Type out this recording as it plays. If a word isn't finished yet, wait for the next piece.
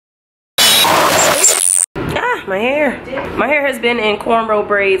Ah, my hair. My hair has been in cornrow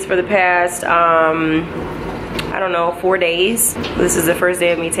braids for the past, I don't know, 4 days. This is the first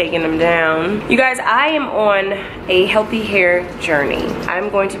day of me taking them down. You guys, I am on a healthy hair journey. I'm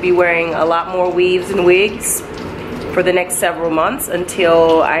going to be wearing a lot more weaves and wigs for the next several months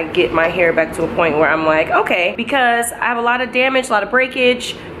until I get my hair back to a point where I'm like, okay, because I have a lot of damage, a lot of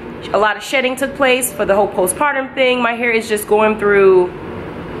breakage, a lot of shedding took place for the whole postpartum thing. My hair is just going through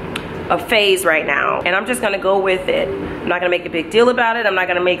a phase right now, and I'm just gonna go with it. I'm not gonna make a big deal about it. I'm not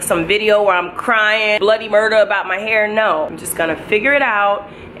gonna make some video where I'm crying bloody murder about my hair. No, I'm just gonna figure it out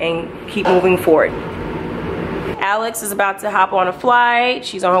and keep moving forward. Alex is about to hop on a flight.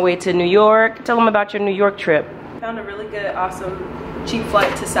 She's on her way to New York. Tell them about your New York trip. Found a really good, awesome, cheap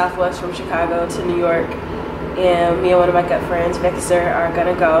flight to Southwest from Chicago to New York. And me and one of my gut friends, Vexer, are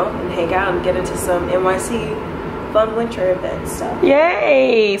gonna go and hang out and get into some NYC fun winter event stuff.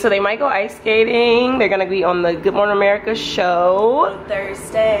 Yay! So they might go ice skating. They're gonna be on the Good Morning America show on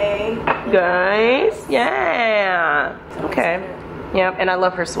Thursday. Guys, yeah. Okay. Yep, and I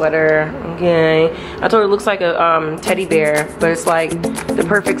love her sweater. Okay. I told her it looks like a teddy bear, but it's like the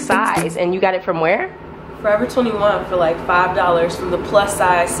perfect size. And you got it from where? Forever 21 for like $5 from the plus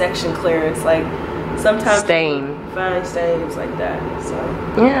size section clearance. Like sometimes find stains like that. So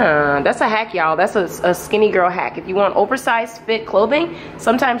yeah, that's a hack, y'all. That's a skinny girl hack. If you want oversized fit clothing,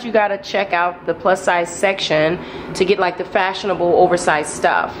 sometimes you gotta check out the plus size section to get like the fashionable oversized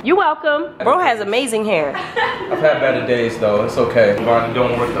stuff. You're welcome. Bro has amazing hair. I've had better days though. It's okay. Barney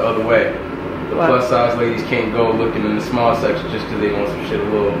don't work the other way. The plus size ladies can't go looking in the small section just because they want some shit a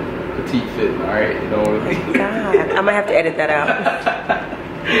little petite fit. All right, you don't really. God, I'm gonna have to edit that out.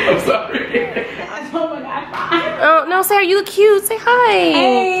 I'm sorry. Oh no, Sarah, you look cute. Say hi.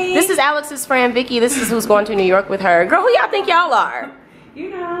 Hey. This is Alex's friend Vicky. This is who's going to New York with her. Girl, who y'all think y'all are?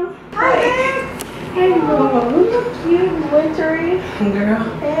 You know. Hi. Hey, you look cute, wintry. Girl.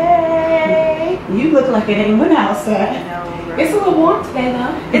 Hey. You look like it ain't winter outside. It's a little warm today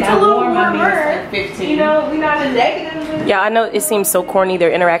though. It's a little warmer. Like 15. You know, we're not a negative. Yeah, I know it seems so corny,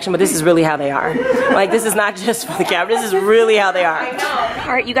 their interaction, but this is really how they are. Like, this is not just for the camera. This is really how they are. I know.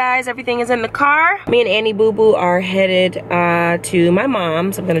 All right, you guys, everything is in the car. Me and Annie Boo Boo are headed to my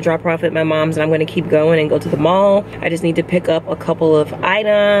mom's. I'm gonna drop her off at my mom's, and I'm gonna keep going and go to the mall. I just need to pick up a couple of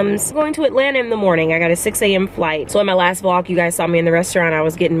items. I'm going to Atlanta in the morning. I got a 6 a.m. flight. So in my last vlog, you guys saw me in the restaurant. I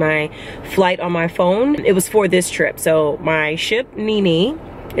was getting my flight on my phone. It was for this trip. So my ship, Nene,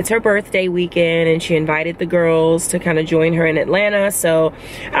 it's her birthday weekend, and she invited the girls to kind of join her in Atlanta. So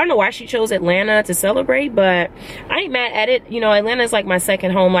I don't know why she chose Atlanta to celebrate, but I ain't mad at it. You know, Atlanta is like my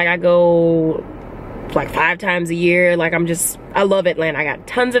second home. Like, I go like 5 times a year. Like, I love Atlanta. I got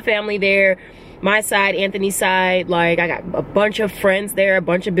tons of family there. My side, Anthony's side, like I got a bunch of friends there, a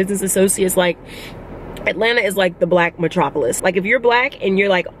bunch of business associates. Like, Atlanta is like the black metropolis. Like, if you're black and you're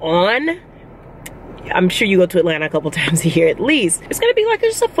like on, I'm sure you go to Atlanta a couple times a year at least. It's gonna be like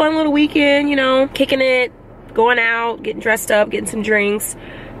just a fun little weekend, you know, kicking it, going out, getting dressed up, getting some drinks,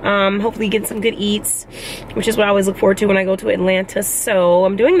 hopefully getting some good eats, which is what I always look forward to when I go to Atlanta. So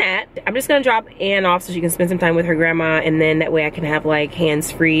I'm doing that. I'm just gonna drop Ann off so she can spend some time with her grandma, and then that way I can have like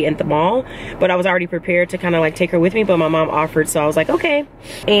hands-free at the mall. But I was already prepared to kind of like take her with me, but my mom offered, so I was like, okay.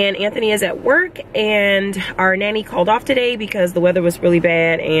 And Anthony is at work, and our nanny called off today because the weather was really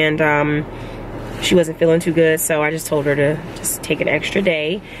bad, and she wasn't feeling too good, so I just told her to just take an extra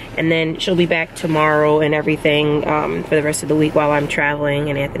day, and then she'll be back tomorrow and everything for the rest of the week while I'm traveling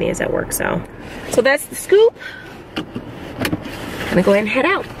and Anthony is at work. So that's the scoop. I'm gonna go ahead and head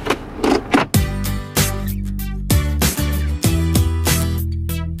out.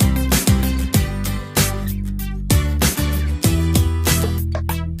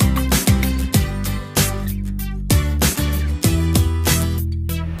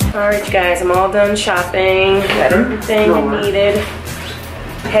 Alright, you guys, I'm all done shopping. Got everything I needed.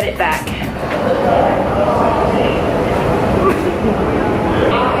 Headed back.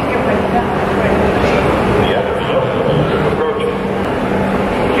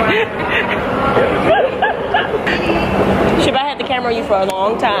 Shib, I had the camera on you for a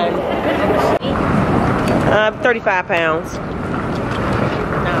long time. 35 pounds.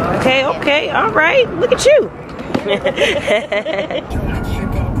 Okay, okay, alright. Look at you.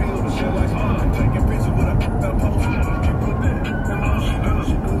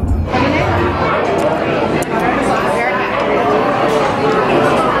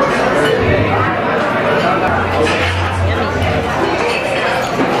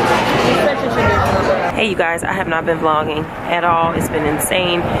 Hey you guys, I have not been vlogging at all. It's been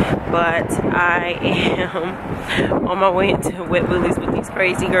insane, but I am on my way into Wet Willie's with these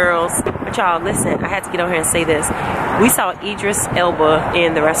crazy girls. I But y'all, listen, I had to get on here and say this. We saw Idris Elba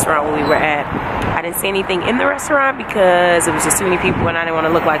in the restaurant where we were at. I didn't see anything in the restaurant because it was just too many people and I didn't want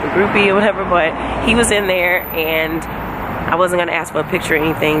to look like a groupie or whatever, but he was in there and I wasn't gonna ask for a picture or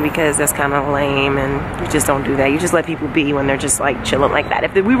anything because that's kind of lame and you just don't do that. You just let people be when they're just like chilling like that.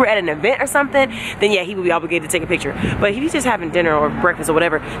 If we were at an event or something, then yeah, he would be obligated to take a picture. But if he's just having dinner or breakfast or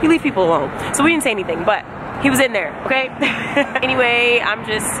whatever, you leave people alone. So we didn't say anything, but he was in there, okay? Anyway, I'm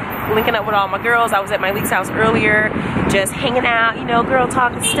just linking up with all my girls. I was at Monique's house earlier, just hanging out, you know, girl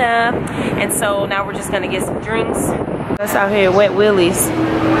talk and stuff. And so now we're just gonna get some drinks. Us out here at Wet Willie's.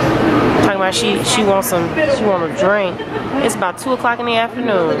 Talking about she wants a drink. It's about 2 o'clock in the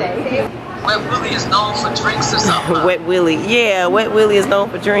afternoon. Wet Willie is known for drinks or something. Wet Willie, yeah, Wet Willie is known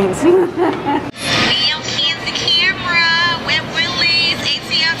for drinks. the camera, Wet Willie's,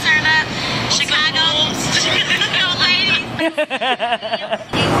 ATL Turn Up, Chicago ladies.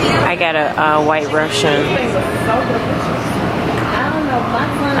 I got a White Russian.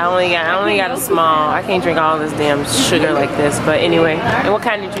 I only got a small. I can't drink all this damn sugar like this. But anyway, and what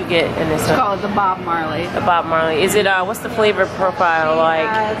kind did you get in this one? It's called the Bob Marley. The Bob Marley. Is it what's the flavor profile like?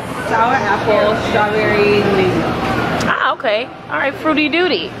 Sour apple, strawberry, mango. Ah, okay. All right, fruity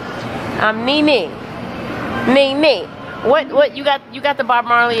duty. Nee. What you got? You got the Bob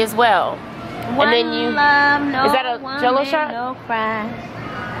Marley as well. One and then you love, no is that a Jello shot? No cry.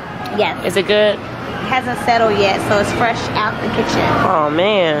 Yes. Is it good? Hasn't settled yet, so it's fresh out the kitchen. Oh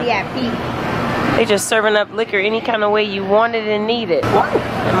man. VIP. They just serving up liquor any kind of way you want it and need it.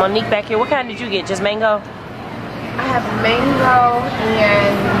 And Monique back here, what kind did you get? Just mango? I have mango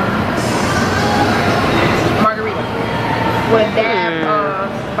and margarita with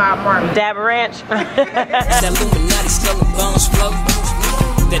dab Bob Marley. Dab ranch. That Illuminati smelling bones flow.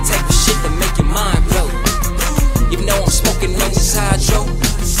 That type of shit that make your mind blow. Even though I'm smoking roses hydro.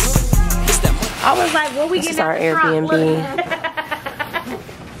 I was like, what we This is getting our at the front?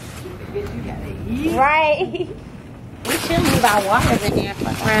 Airbnb. Right. We should leave our waters in here,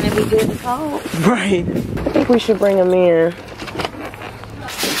 fuck around and be good and cold. Right. I think we should bring them in.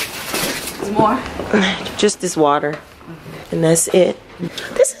 There's more? Just this water. And that's it.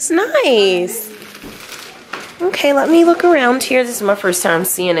 This is nice. Okay, let me look around here. This is my first time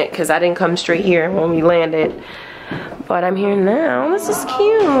seeing it because I didn't come straight here when we landed. But I'm here now. This is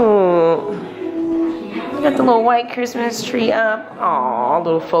cute. Got the little white Christmas tree up. Aw,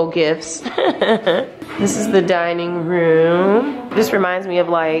 little faux gifts. This is the dining room. This reminds me of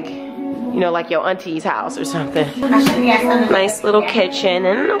like, you know, like your auntie's house or something. Nice little kitchen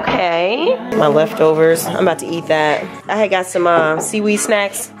and okay. My leftovers, I'm about to eat that. I had got some seaweed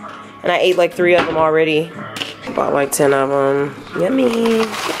snacks and I ate like 3 of them already. Bought like 10 of them. Yummy.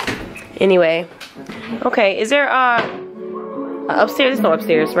 Anyway, okay, is there upstairs? There's no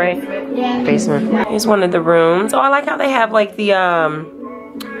upstairs, right? Yeah. Basement. Here's one of the rooms. Oh, I like how they have like the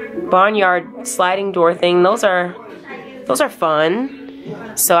barnyard sliding door thing. Those are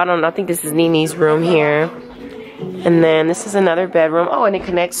fun. So I don't know. I think this is Nini's room here. And then this is another bedroom. Oh, and it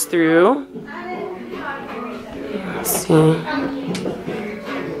connects through. Let's see.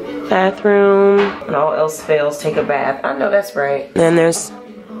 Bathroom. And all else fails, take a bath. I know that's right. And then there's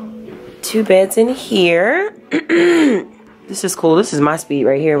 2 beds in here. This is cool. This is my speed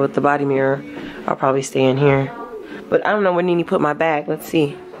right here with the body mirror. I'll probably stay in here. But I don't know where Nini put my bag. Let's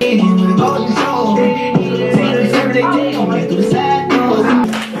see.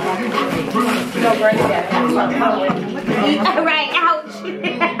 Right, ouch.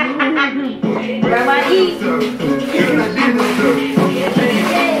 Grandma eat.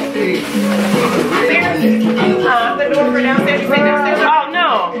 The door for downstairs. Oh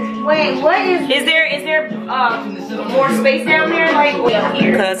no. Wait, what is? Is there more space down there, like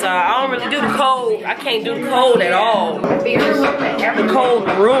here? Because I don't really do the cold. I can't do the cold at all. The cold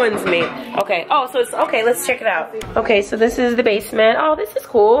ruins me. Okay. Oh, so it's okay. Let's check it out. Okay, so this is the basement. Oh, this is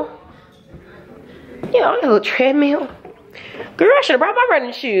cool. Yeah, I got a little treadmill. Girl, I should have brought my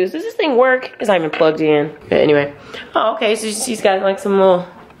running shoes. Does this thing work? It's not even plugged in. But anyway. Oh, okay. So she's got like some little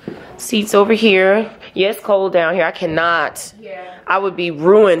seats over here. Yeah, it's cold down here. I cannot. Yeah. I would be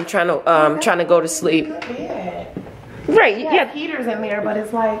ruined trying to go to sleep. Yeah. Right. Yeah. Heaters in there, but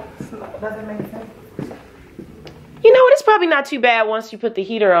it's like doesn't make sense. You know what? It's probably not too bad once you put the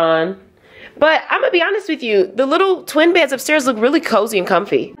heater on. But I'm gonna be honest with you, the little twin beds upstairs look really cozy and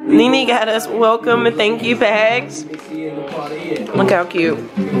comfy. Nini got us welcome and thank you bags. Look how cute.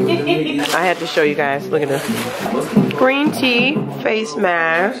 I had to show you guys. Look at this. Green tea, face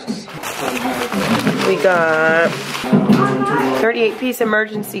masks. We got 38-piece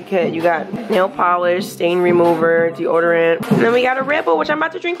emergency kit. You got nail polish, stain remover, deodorant. And then we got a Red Bull, which I'm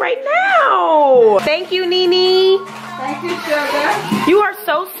about to drink right now. Thank you, Nene. Thank you, sugar. You are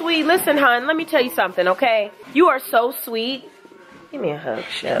so sweet. Listen, hon, let me tell you something, okay? You are so sweet. Give me a hug,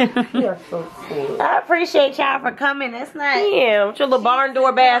 Chef. You are so sweet. I appreciate y'all for coming. It's nice. Yeah, with your little barn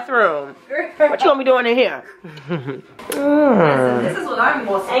door bathroom. What you gonna be doing in here? This is what I'm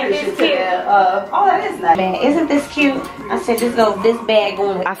most appreciative of. Oh, that is nice. Man, isn't this cute? I said this bag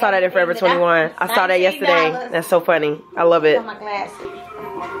going with I saw that in Forever 21. I saw that yesterday. That's so funny. I love it. my glasses.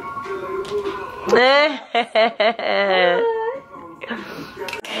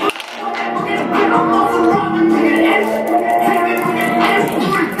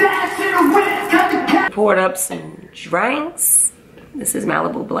 Poured up some drinks. This is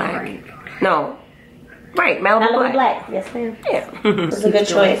Malibu Black. No. Right, Malibu Black. Yes, ma'am. Yeah. It's a good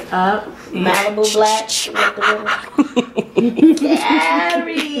choice. Malibu Black with the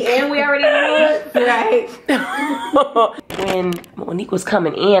and we already knew it. Right. When Monique was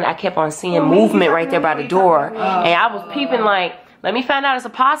coming in, I kept on seeing movement right there by the door. And I was peeping like, let me find out it's a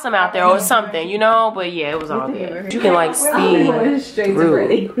possum out there or something, you know? But yeah, it was all there. You can like see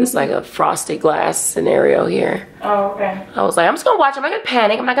through. It's like a frosted glass scenario here. Oh, okay. I was like, I'm just gonna watch. I'm not gonna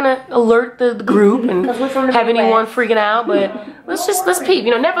panic. I'm not gonna alert the group and have anyone freaking out. But let's peep. You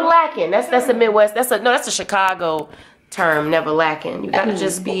know, never lacking. That's the Midwest. That's a Chicago term. Never lacking. You gotta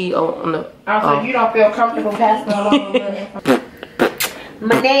just be on the. Also, you don't feel comfortable passing along.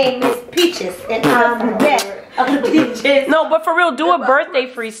 My name is Peaches, and I'm the best of the peaches. No, but for real, do a birthday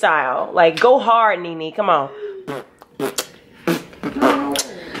freestyle. Like, go hard, Nene. Come on.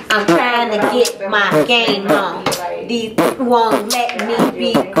 I'm trying to get my game on. These won't let me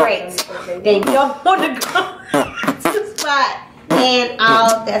be great. They don't want to go to the spot. And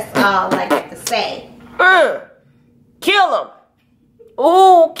that's all I got to say. Kill him.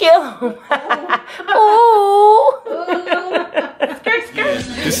 Ooh, kill him. Ooh. Skirt, skirt.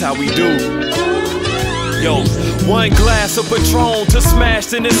 This how we do. Yo, one glass of Patron to smash,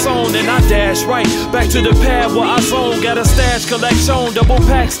 then it's on, and I dash right back to the pad where I zone. Got a stash collection, double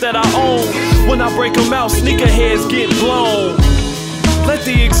packs that I own. When I break them out, sneakerheads get blown. Let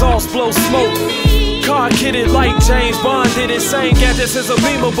the exhaust blow smoke. Car kitted like James Bond did it. Same gadgets as a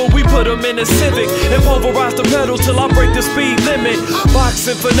Beamer, but we put them in a Civic and pulverize the pedal till I break the speed limit.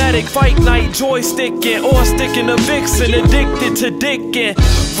 Boxing fanatic, fight night, joysticking, or sticking a vixen, addicted to dicking.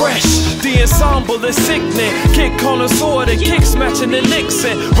 Fresh, the ensemble is sickening. Kick connoisseur, the kicks matching the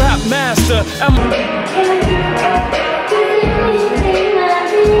Nixon. Rap master,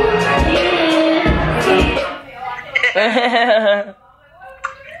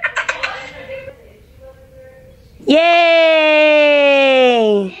 Yay!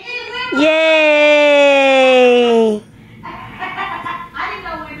 Yay!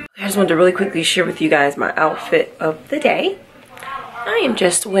 I just wanted to really quickly share with you guys my outfit of the day. I am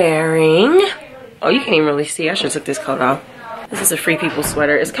just wearing, oh, you can't even really see. I should have took this coat off. This is a Free People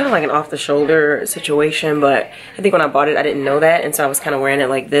sweater. It's kind of like an off the shoulder situation, but I think when I bought it, I didn't know that. And so I was kind of wearing it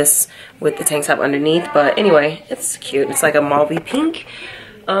like this with the tank top underneath. But anyway, it's cute. It's like a mauve pink,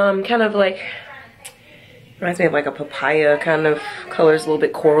 kind of like, reminds me of like a papaya kind of colors, a little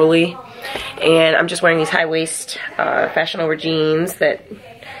bit corally. And I'm just wearing these high waist fashion over jeans that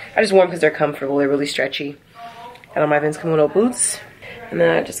I just wore them because they're comfortable. They're really stretchy. Got on my Vince Camuto boots. And then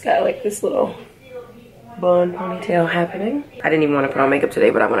I just got like this little bun ponytail happening. I didn't even want to put on makeup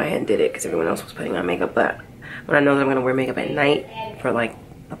today, but I went ahead and did it because everyone else was putting on makeup. But when I know that I'm going to wear makeup at night for like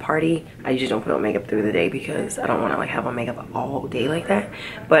a party, I usually don't put on makeup through the day because I don't want to like have on makeup all day like that.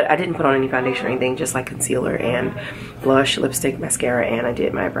 But I didn't put on any foundation or anything, just like concealer and blush, lipstick, mascara, and I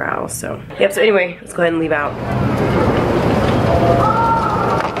did my brows. So yep, so anyway, let's go ahead and leave out.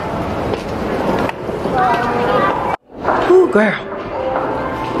 Ooh, girl.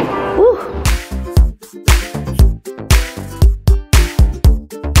 Ooh.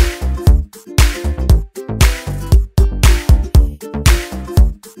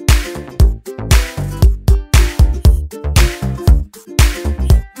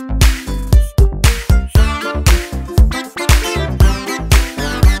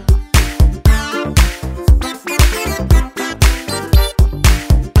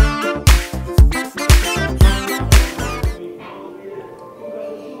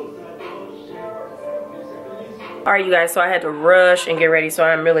 Alright, you guys, so I had to rush and get ready, so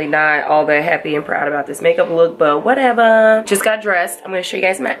I'm really not all that happy and proud about this makeup look, but whatever. Just got dressed. I'm going to show you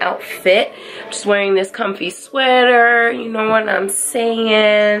guys my outfit. I'm just wearing this comfy sweater, you know what I'm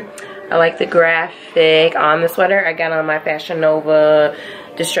saying. I like the graphic on the sweater. I got on my Fashion Nova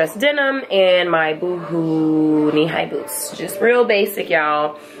distressed denim and my Boohoo knee-high boots. Just real basic,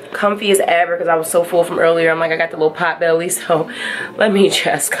 y'all. Comfy as ever because I was so full from earlier. I'm like, I got the little pot belly, so let me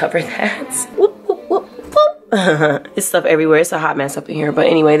just cover that. Whoop, whoop, whoop, whoop. It's stuff everywhere. It's a hot mess up in here. But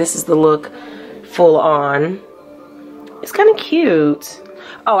anyway, this is the look full on. It's kind of cute.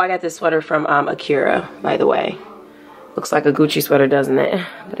 Oh, I got this sweater from Akira, by the way. Looks like a Gucci sweater, doesn't it?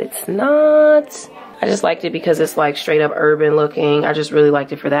 But it's not. I just liked it because it's like straight up urban looking. I just really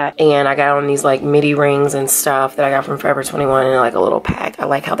liked it for that. And I got on these like midi rings and stuff that I got from Forever 21 in like a little pack. I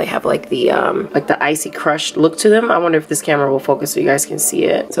like how they have like the icy crushed look to them. I wonder if this camera will focus so you guys can see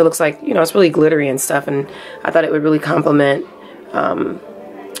it. So it looks like, you know, it's really glittery and stuff, and I thought it would really complement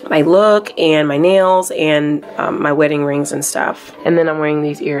my look and my nails and my wedding rings and stuff. And then I'm wearing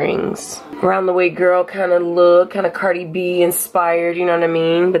these earrings. Around the way girl kind of look, kind of Cardi B inspired, you know what I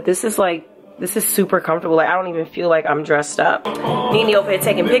mean? But this is like, this is super comfortable. Like, I don't even feel like I'm dressed up. Nene over here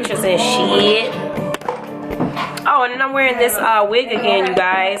taking pictures and shit. Oh, and then I'm wearing this wig again, you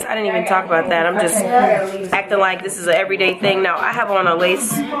guys. I didn't even talk about that. I'm just acting like this is an everyday thing. Now, I have on a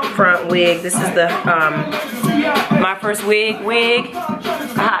lace front wig. This is the my first wig.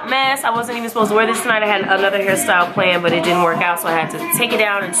 A hot mess. I wasn't even supposed to wear this tonight. I had another hairstyle planned, but it didn't work out, so I had to take it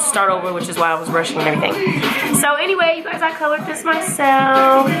down and start over, which is why I was rushing and everything. So anyway, you guys, I colored this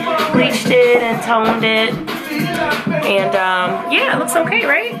myself, bleached it and toned it, and yeah, it looks okay,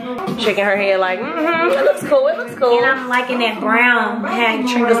 right? Shaking her head like, it looks cool, it looks cool. And I'm liking that brown, how it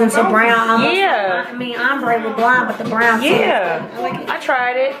triggers into brown. Yeah. I mean, ombre with blonde, but the brown. Yeah. I like it. I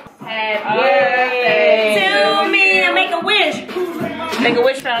tried it. Happy birthday to me. Make a wish. Make a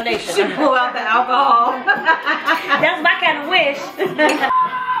wish foundation. Pull out the alcohol. That's my kind of wish.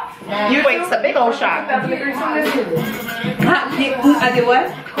 You wait, it's a big old shot. I did what?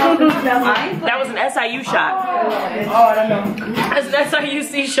 That was an SIU shot. Oh, I don't know. That's an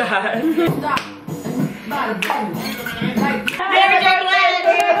SIUC shot.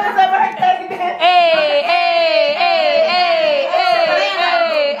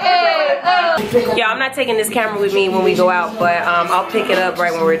 Yeah, I'm not taking this camera with me when we go out, but I'll pick it up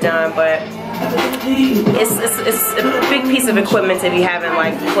right when we're done. But it's a big piece of equipment to be having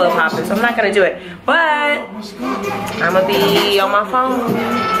like club hopping, so I'm not gonna do it. But I'm gonna be on my phone.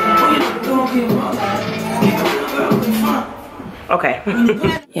 Okay.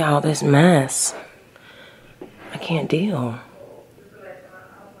 Y'all, this mess, I can't deal.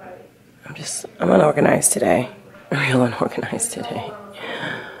 I'm unorganized today. Real unorganized today.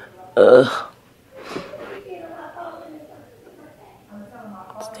 Ugh.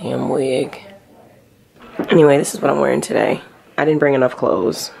 This damn wig. Anyway, this is what I'm wearing today. I didn't bring enough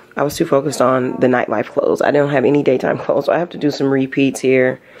clothes. I was too focused on the nightlife clothes. I don't have any daytime clothes, so I have to do some repeats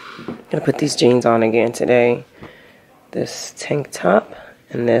here. I'm gonna put these jeans on again today. This tank top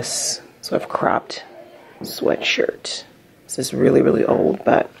and this sort of cropped sweatshirt. This is really, really old,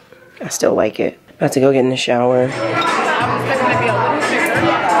 but I still like it. About to go get in the shower. Those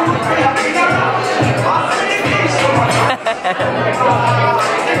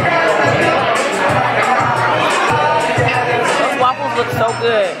waffles look so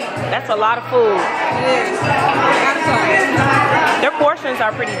good. That's a lot of food. Their portions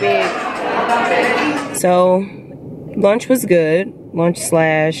are pretty big. So, lunch was good. Lunch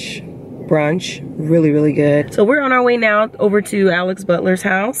slash brunch. Really, really good. So we're on our way now over to Alex Butler's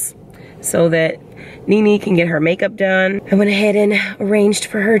house so that Nene can get her makeup done. I went ahead and arranged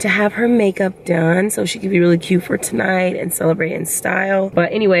for her to have her makeup done so she could be really cute for tonight and celebrate in style.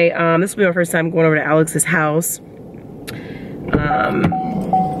 But anyway, this will be my first time going over to Alex's house.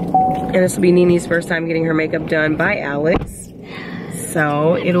 And this will be Nene's first time getting her makeup done by Alex.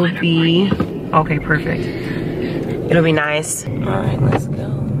 So it'll be, okay, perfect. It'll be nice. All right, let's go.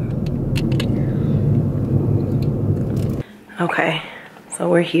 Okay, so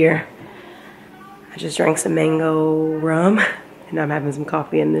we're here. I just drank some mango rum and I'm having some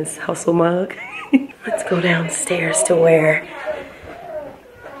coffee in this hustle mug. Let's go downstairs to where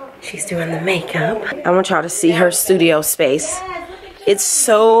she's doing the makeup. I want y'all to see her studio space. It's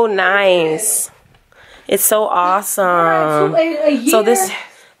so nice. It's so awesome. So this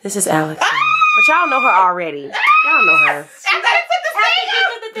is Alex. But y'all know her already. Y'all know her.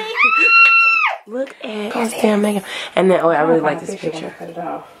 Look at this damn makeup. And then, oh, I really like this picture. Cut it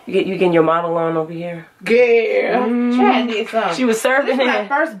off. You getting your model on over here? Girl, Chad did something. She was serving This it. was my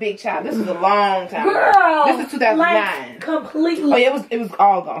first big child. This was a long time ago. Girl, This is 2009. like, completely. Oh yeah, it was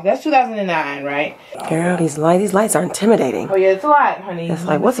all gone. That's 2009, right? Girl, these lights are intimidating. Oh yeah, it's a lot, honey. It's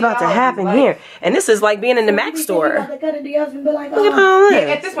like, what's about to happen here? And this is like being in the Mac store. Look at Oh, all this.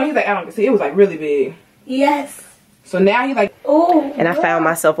 Yeah, at this point, he's like, I don't see. It was like really big. yes. So now he's like, Oh. And I found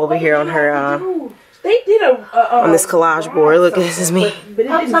myself over here on her, they did on this collage board. Look, this is me. But it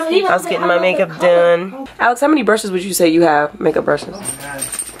didn't I was getting my makeup done. Alex, how many brushes would you say you have? Makeup brushes?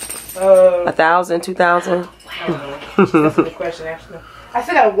 1,000, 2,000? That's a good question, actually. I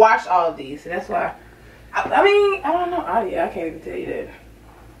still gotta wash all of these, so that's why. I mean, I don't know. Yeah, I can't even tell you that.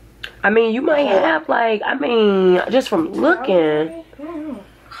 I mean, you might have like, I mean, just from looking. And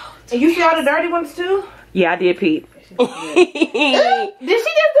you see all the dirty ones too? Yeah, I did peep. Did she just do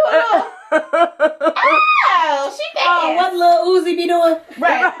a little? Oh, she fast. Oh, what little Uzi be doing?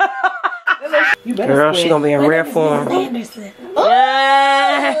 Right. You better Girl, she squint. gonna be in rare form. Anderson.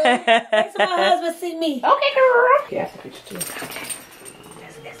 Yeah. That's my husband see me. Okay, girl. Yeah, that's a picture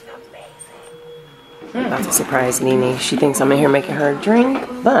too. About to surprise Nene. She thinks I'm in here making her a drink,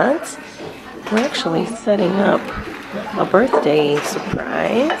 but we're actually setting up a birthday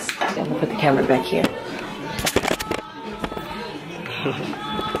surprise. I'm gonna put the camera back here.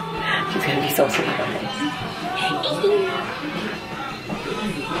 She's gonna be so surprised.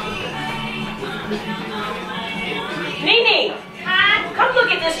 Nene, come look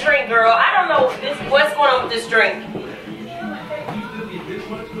at this drink, girl. I don't know what's going on with this drink.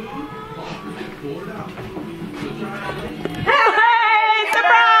 Hey,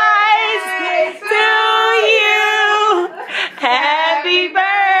 surprise to you. Happy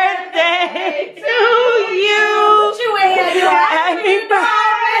birthday to you. Happy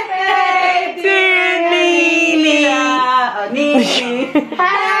birthday, dear Nene.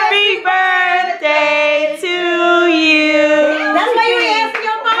 Happy birthday to you. That's why you ain't answer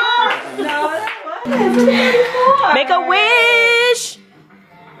your phone. No, that's Make a wish.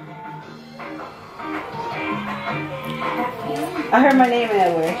 I heard my name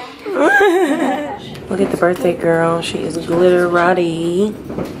at work. Look at the birthday girl. She is glitterati.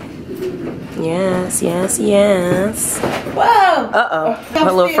 Yes, yes, yes. Whoa. Uh-oh.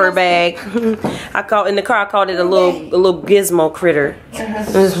 Her little fur bag. I called in the car. I called it a little gizmo critter.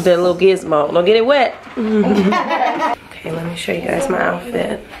 This is that little gizmo. Don't get it wet. Okay, let me show you guys my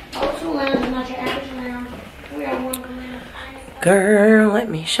outfit. Girl, let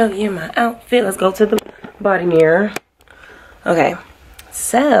me show you my outfit. Let's go to the body mirror. Okay,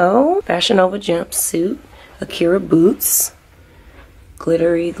 so Fashion Nova jumpsuit, Akira boots,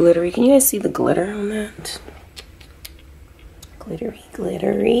 glittery. Can you guys see the glitter on that?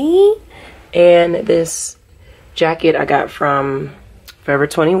 Glittery. And this jacket I got from Forever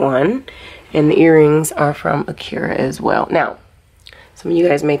 21, and the earrings are from Akira as well. Now, some of you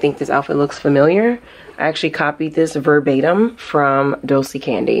guys may think this outfit looks familiar. I actually copied this verbatim from Dulce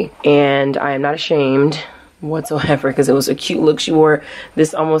Candy, and I am not ashamed whatsoever because it was a cute look. She wore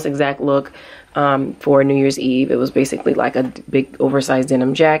this almost exact look for New Year's Eve. It was basically like a big oversized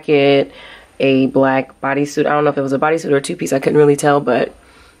denim jacket, a black bodysuit. I don't know if it was a bodysuit or a two-piece. I couldn't really tell, but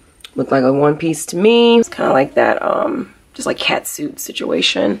looked like a one-piece to me. It's kind of like that, just like cat suit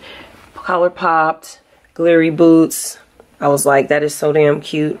situation. Collar popped, glittery boots. I was like, that is so damn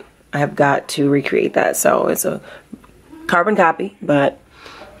cute. I have got to recreate that. So it's a carbon copy, but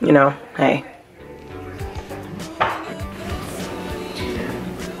you know, hey.